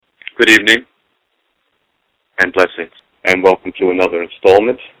Good evening and blessings, and welcome to another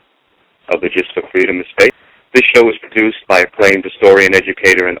installment of the Gist for Freedom Estate. This show is produced by acclaimed historian,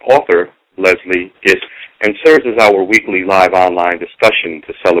 educator, and author Leslie Gist, and serves as our weekly live online discussion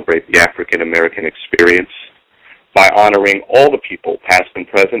to celebrate the African American experience by honoring all the people, past and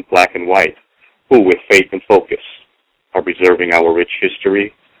present, black and white, who, with faith and focus, are preserving our rich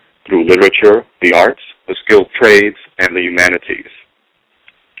history through literature, the arts, the skilled trades, and the humanities.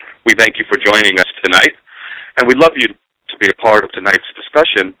 We thank you for joining us tonight, and we'd love you to be a part of tonight's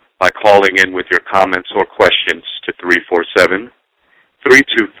discussion by calling in with your comments or questions to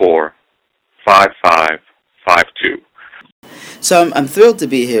 347-324-5552. So I'm thrilled to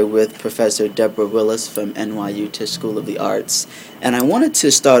be here with Professor Deborah Willis from NYU Tisch School of the Arts, and I wanted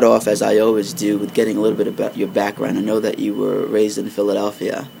to start off, as I always do, with getting a little bit about your background. I know that you were raised in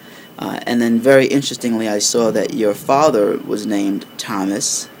Philadelphia, and then very interestingly I saw that your father was named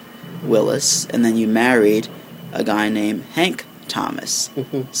Thomas Willis, and then you married a guy named Hank Thomas.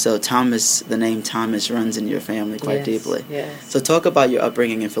 Mm-hmm. So Thomas, the name Thomas runs in your family quite deeply. Yes. So talk about your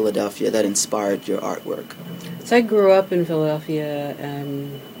upbringing in Philadelphia that inspired your artwork. So I grew up in Philadelphia,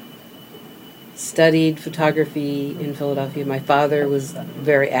 studied photography in Philadelphia. My father was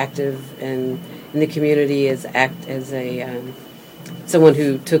very active in the community as someone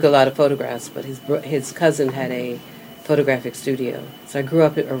who took a lot of photographs, but his cousin had a photographic studio. So I grew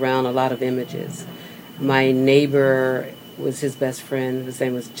up around a lot of images. My neighbor was his best friend. His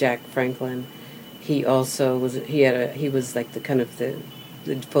name was Jack Franklin. He also was like the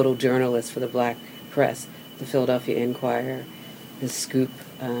photojournalist for the black press, the Philadelphia Inquirer, the Scoop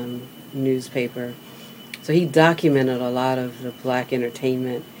newspaper. So he documented a lot of the black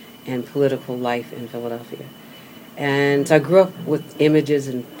entertainment and political life in Philadelphia. And so I grew up with images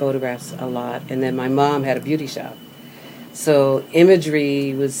and photographs a lot. And then my mom had a beauty shop. So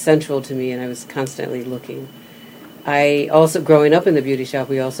imagery was central to me, and I was constantly looking. I also, growing up in the beauty shop,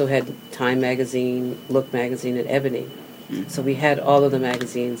 we also had Time magazine, Look magazine, and Ebony. So we had all of the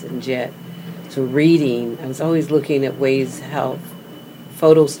magazines in Jet. So reading, I was always looking at ways how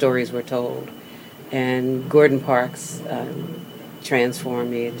photo stories were told. And Gordon Parks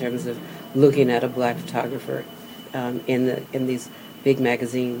transformed me in terms of looking at a black photographer in these big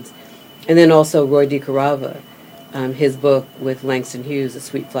magazines. And then also Roy DeCarava, his book with Langston Hughes, A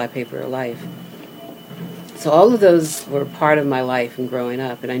Sweet Fly Paper of Life. So all of those were part of my life and growing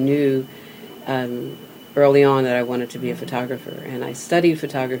up, and I knew early on that I wanted to be a photographer, and I studied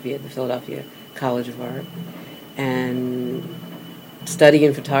photography at the Philadelphia College of Art. And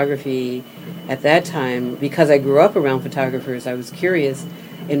studying photography at that time, because I grew up around photographers, I was curious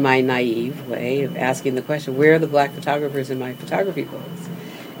in my naive way of asking the question, where are the black photographers in my photography books?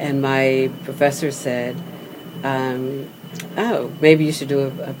 And my professor said, maybe you should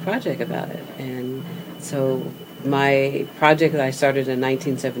do a project about it. And so my project that I started in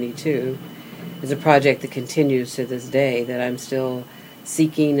 1972 is a project that continues to this day, that I'm still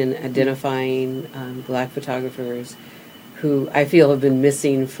seeking and identifying black photographers who I feel have been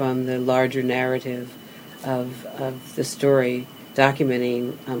missing from the larger narrative of the story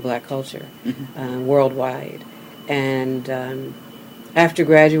documenting black culture worldwide. And after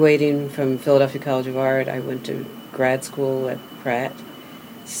graduating from Philadelphia College of Art, I went to grad school at Pratt.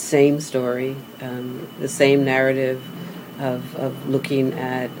 Same story, the same narrative of looking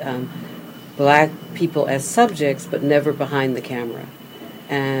at black people as subjects, but never behind the camera.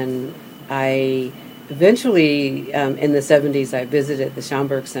 And I eventually, in the 70s, I visited the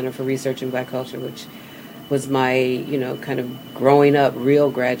Schomburg Center for Research in Black Culture, which was my, kind of growing up real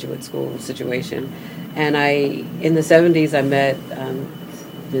graduate school situation. And in the 70s, I met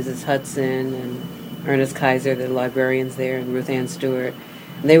Mrs. Hudson and Ernest Kaiser, the librarians there, and Ruth Ann Stewart.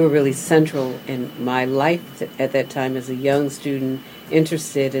 And they were really central in my life at that time as a young student,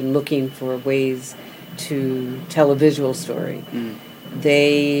 interested in looking for ways to tell a visual story.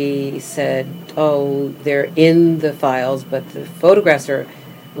 They said, they're in the files, but the photographs were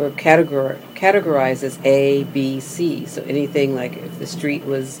categorized as A, B, C. So anything like if the street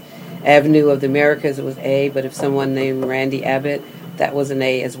was Avenue of the Americas, it was A, but if someone named Randy Abbott, that was an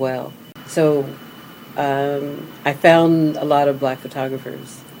A as well. So I found a lot of black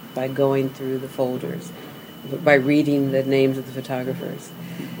photographers by going through the folders, by reading the names of the photographers.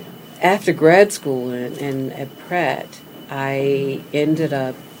 After grad school and at Pratt, I ended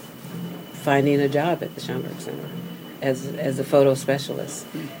up finding a job at the Schomburg Center as a photo specialist.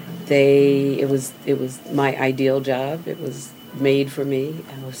 It was my ideal job. It was made for me.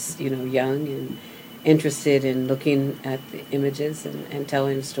 I was young and interested in looking at the images and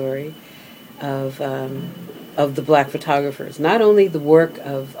telling a story of of the black photographers, not only the work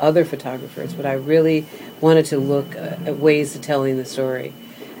of other photographers, but I really wanted to look at ways of telling the story.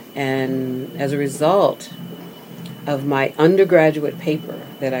 And as a result of my undergraduate paper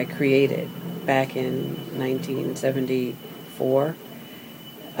that I created back in 1974,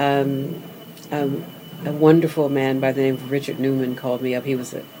 a wonderful man by the name of Richard Newman called me up. He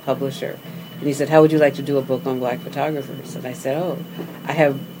was a publisher. And he said, how would you like to do a book on black photographers? And I said, oh, I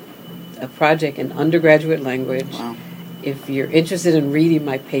have a project in undergraduate language. Wow. If you're interested in reading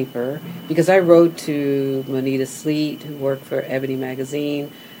my paper, because I wrote to Moneta Sleet, who worked for Ebony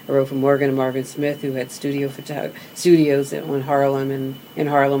Magazine. I wrote for Morgan and Marvin Smith, who had studios in Harlem in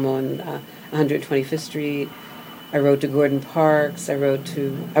Harlem on 125th Street. I wrote to Gordon Parks. I wrote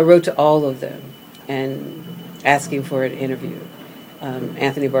to all of them and asking for an interview.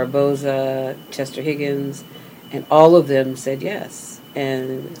 Anthony Barboza, Chester Higgins, and all of them said yes.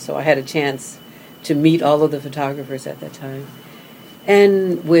 And so I had a chance to meet all of the photographers at that time.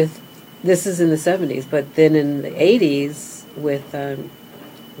 And this is in the 70s, but then in the 80s, with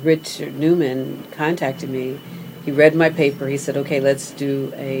Richard Newman contacted me. He read my paper. He said, okay, let's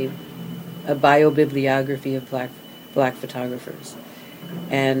do a biobibliography of black photographers.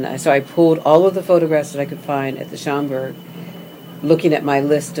 And so I pulled all of the photographs that I could find at the Schomburg, looking at my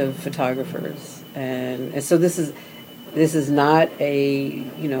list of photographers. And so this is not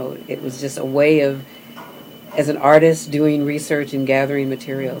it was just a way of, as an artist, doing research and gathering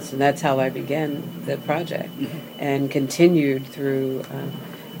materials. And that's how I began the project, and continued through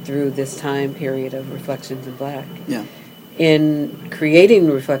this time period of Reflections in Black. Yeah. In creating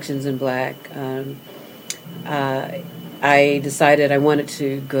Reflections in Black, I decided I wanted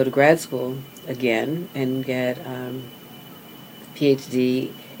to go to grad school again and get a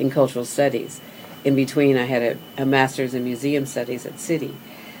PhD in cultural studies. In between, I had a master's in museum studies at City.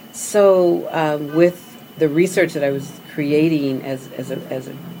 So with the research that I was creating as a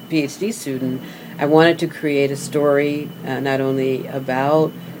PhD student, I wanted to create a story not only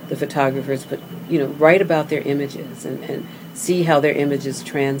about the photographers, but write about their images and see how their images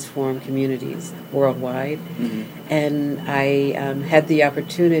transform communities worldwide. Mm-hmm. And I had the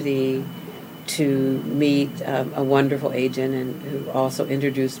opportunity to meet a wonderful agent and who also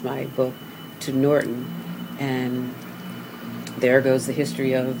introduced my book to Norton, and there goes the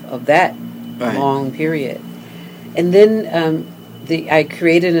history of that long period. And then I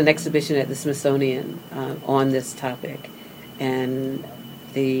created an exhibition at the Smithsonian on this topic, and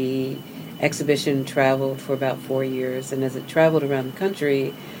the exhibition traveled for about 4 years, and as it traveled around the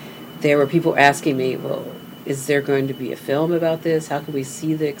country, there were people asking me, well, is there going to be a film about this? How can we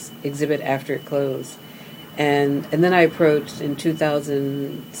see the exhibit after it closed? And then I approached, in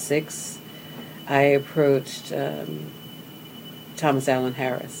 2006, I approached Thomas Allen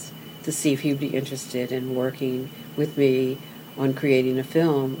Harris to see if he'd be interested in working with me on creating a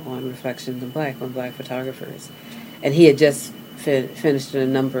film on Reflections in Black, on black photographers. And he had just finished a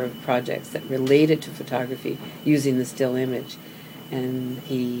number of projects that related to photography using the still image. And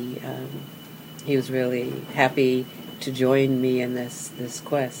he was really happy to join me in this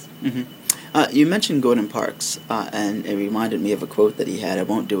quest. Mm-hmm. You mentioned Gordon Parks, and it reminded me of a quote that he had. I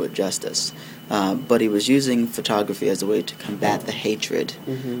won't do it justice. But he was using photography as a way to combat the hatred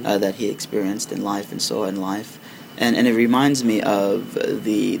that he experienced in life and saw in life. And it reminds me of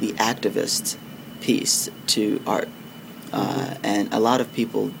the activist piece to art. And a lot of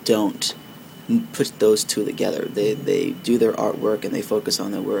people don't put those two together. They do their artwork and they focus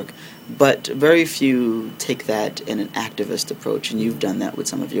on their work, but very few take that in an activist approach, and you've done that with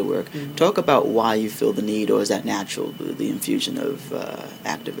some of your work. Mm-hmm. Talk about why you feel the need, or is that natural, the infusion of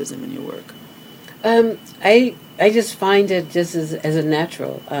activism in your work? I just find it just as a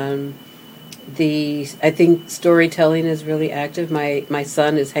natural. I think storytelling is really active. My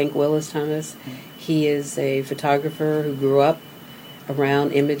son is Hank Willis Thomas. Mm-hmm. He is a photographer who grew up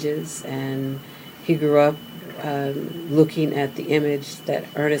around images, and he grew up looking at the image that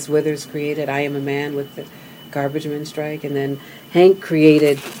Ernest Withers created, I Am a Man, with the garbage men strike. And then Hank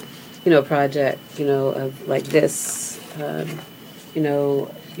created, a project, of like this,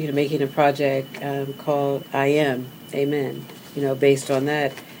 making a project called I Am, Amen, based on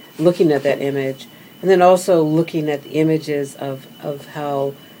that, looking at that image, and then also looking at the images of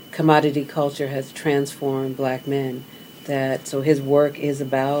how commodity culture has transformed black men. So his work is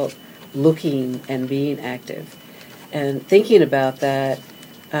about looking and being active and thinking about that.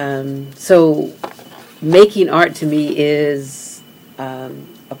 So making art to me is a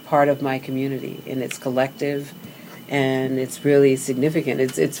part of my community, and it's collective, and it's really significant.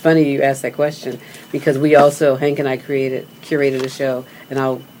 It's funny you asked that question, because we also, Hank and I curated a show, and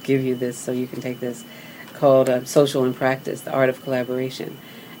I'll give you this so you can take this, called Social in Practice, the Art of Collaboration.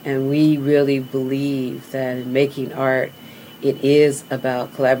 And we really believe that in making art, it is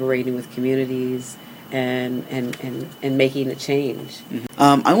about collaborating with communities and making a change. Mm-hmm.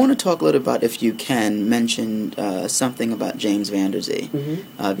 I want to talk a little about, if you can, mention something about James Van Der Zee,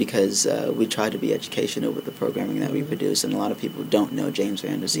 because we try to be educational with the programming that we produce, and a lot of people don't know James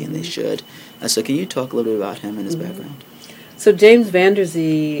Van Der Zee, and they should. So can you talk a little bit about him and his background? So James Van Der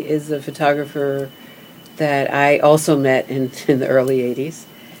Zee is a photographer that I also met in the early 80s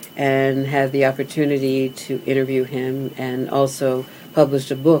and had the opportunity to interview him, and also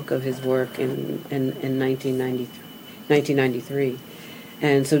published a book of his work in 1993.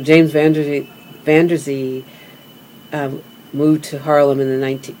 And so James Van Der Zee moved to Harlem in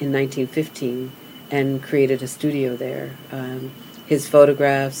 1915 and created a studio there. His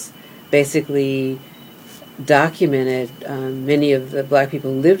photographs basically documented many of the black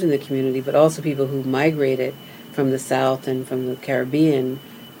people who lived in the community, but also people who migrated from the South and from the Caribbean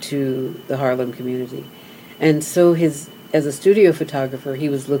to the Harlem community. And so as a studio photographer, he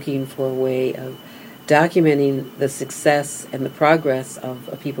was looking for a way of documenting the success and the progress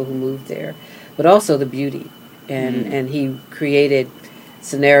of people who moved there, but also the beauty. And he created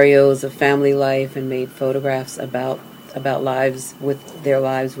scenarios of family life and made photographs about lives their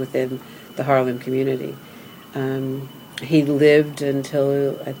lives within the Harlem community. He lived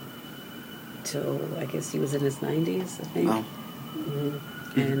until I guess he was in his 90s, I think. Wow.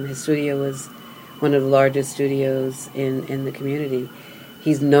 And his studio was one of the largest studios in the community.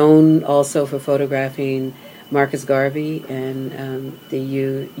 He's known also for photographing Marcus Garvey and the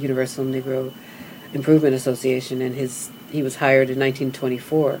Universal Negro Improvement Association, and he was hired in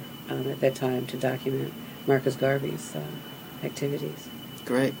 1924 at that time to document Marcus Garvey's activities.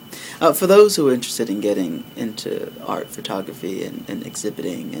 Great. For those who are interested in getting into art photography and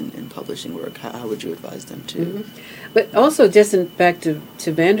exhibiting and publishing work, how would you advise them to? But also, just back to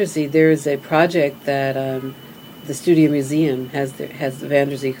Van Der Zee, there is a project that the Studio Museum has the Van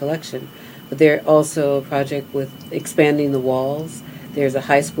Der Zee collection. But there's also a project with expanding the walls. There's a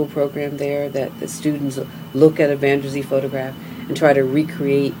high school program there that the students look at a Van Der Zee photograph and try to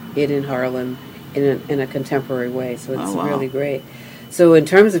recreate it in Harlem in a contemporary way. So it's really great. So in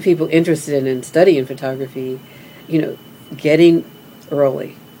terms of people interested in studying photography, getting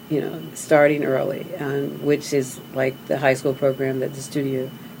early, starting early, which is like the high school program that the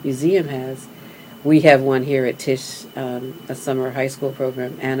Studio Museum has. We have one here at Tisch, a summer high school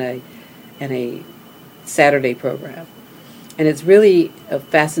program and a Saturday program. And it's really a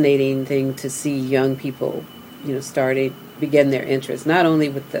fascinating thing to see young people, begin their interest, not only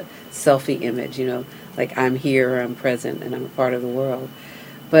with the selfie image, like I'm here, I'm present, and I'm a part of the world,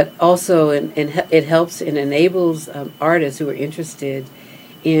 but also it helps and enables artists who are interested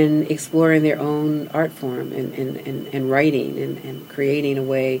in exploring their own art form and writing and creating a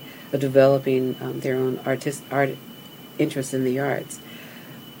way of developing their own art interest in the arts.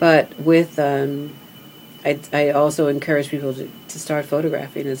 But with I also encourage people to start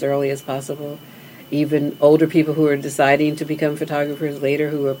photographing as early as possible. Even older people who are deciding to become photographers later,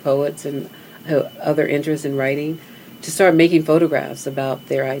 who are poets and other interests in writing, to start making photographs about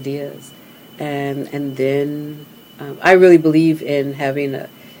their ideas. And then I really believe in having an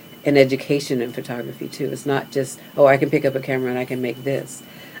education in photography too. It's not just, I can pick up a camera and I can make this.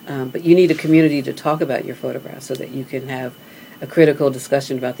 But you need a community to talk about your photographs so that you can have a critical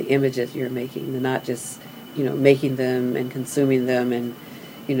discussion about the images you're making, and not just, making them and consuming them, and,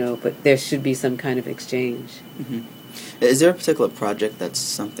 but there should be some kind of exchange. Mm-hmm. Is there a particular project that's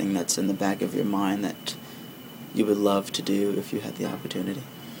something that's in the back of your mind that you would love to do if you had the opportunity?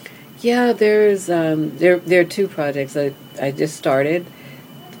 Yeah, there's there are two projects. I just started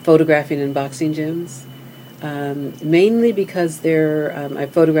photographing in boxing gyms, mainly because I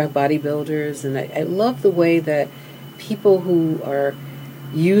photograph bodybuilders, and I love the way that people who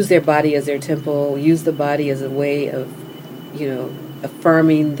use their body as their temple, use the body as a way of,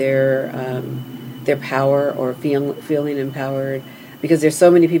 affirming their power or feeling empowered, because there's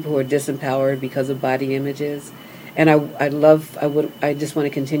so many people who are disempowered because of body images. And I just want to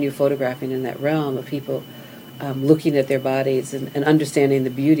continue photographing in that realm of people looking at their bodies and understanding the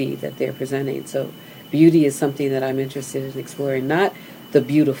beauty that they're presenting. So beauty is something that I'm interested in exploring, not the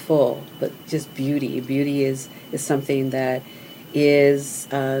beautiful, but just beauty. Beauty is something that is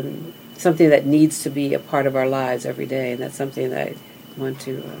something that needs to be a part of our lives every day, and that's something that I want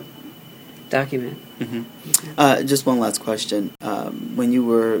to document. Mm-hmm. Just one last question. When you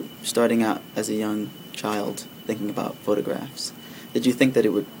were starting out as a young child thinking about photographs, did you think that it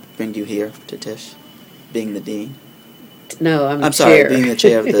would bring you here to Tisch, being the dean? No, I'm sorry, being the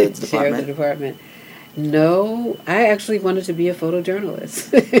chair of the department. Chair of the department. No, I actually wanted to be a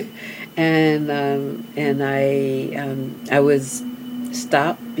photojournalist, and I was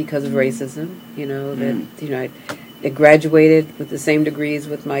stopped because of racism. I graduated with the same degrees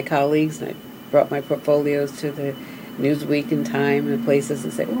with my colleagues, and I brought my portfolios to the Newsweek and Time and places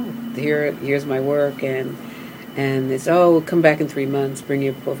and say, "Oh, here's my work," and it's, "Oh, come back in 3 months, bring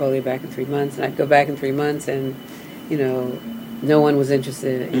your portfolio back in 3 months," and I'd go back in 3 months, and no one was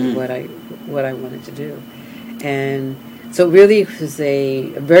interested in what I wanted to do. And so it really was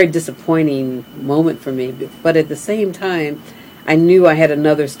a very disappointing moment for me. But at the same time, I knew I had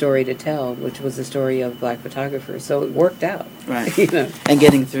another story to tell, which was the story of black photographers. So it worked out. Right. And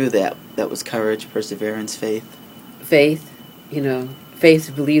getting through that was courage, perseverance, faith. Faith, faith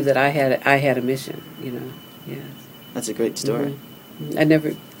to believe that I had a mission, Yes. That's a great story. Mm-hmm. I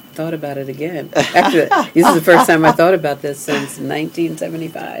never thought about it again. Actually, this is the first time I thought about this since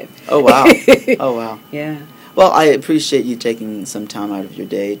 1975. Oh, wow. Oh, wow. Yeah. Well, I appreciate you taking some time out of your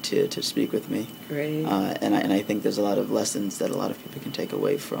day to speak with me. Great. And I think there's a lot of lessons that a lot of people can take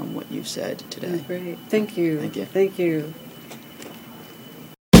away from what you've said today. Oh, great. Thank you. Thank you. Thank you.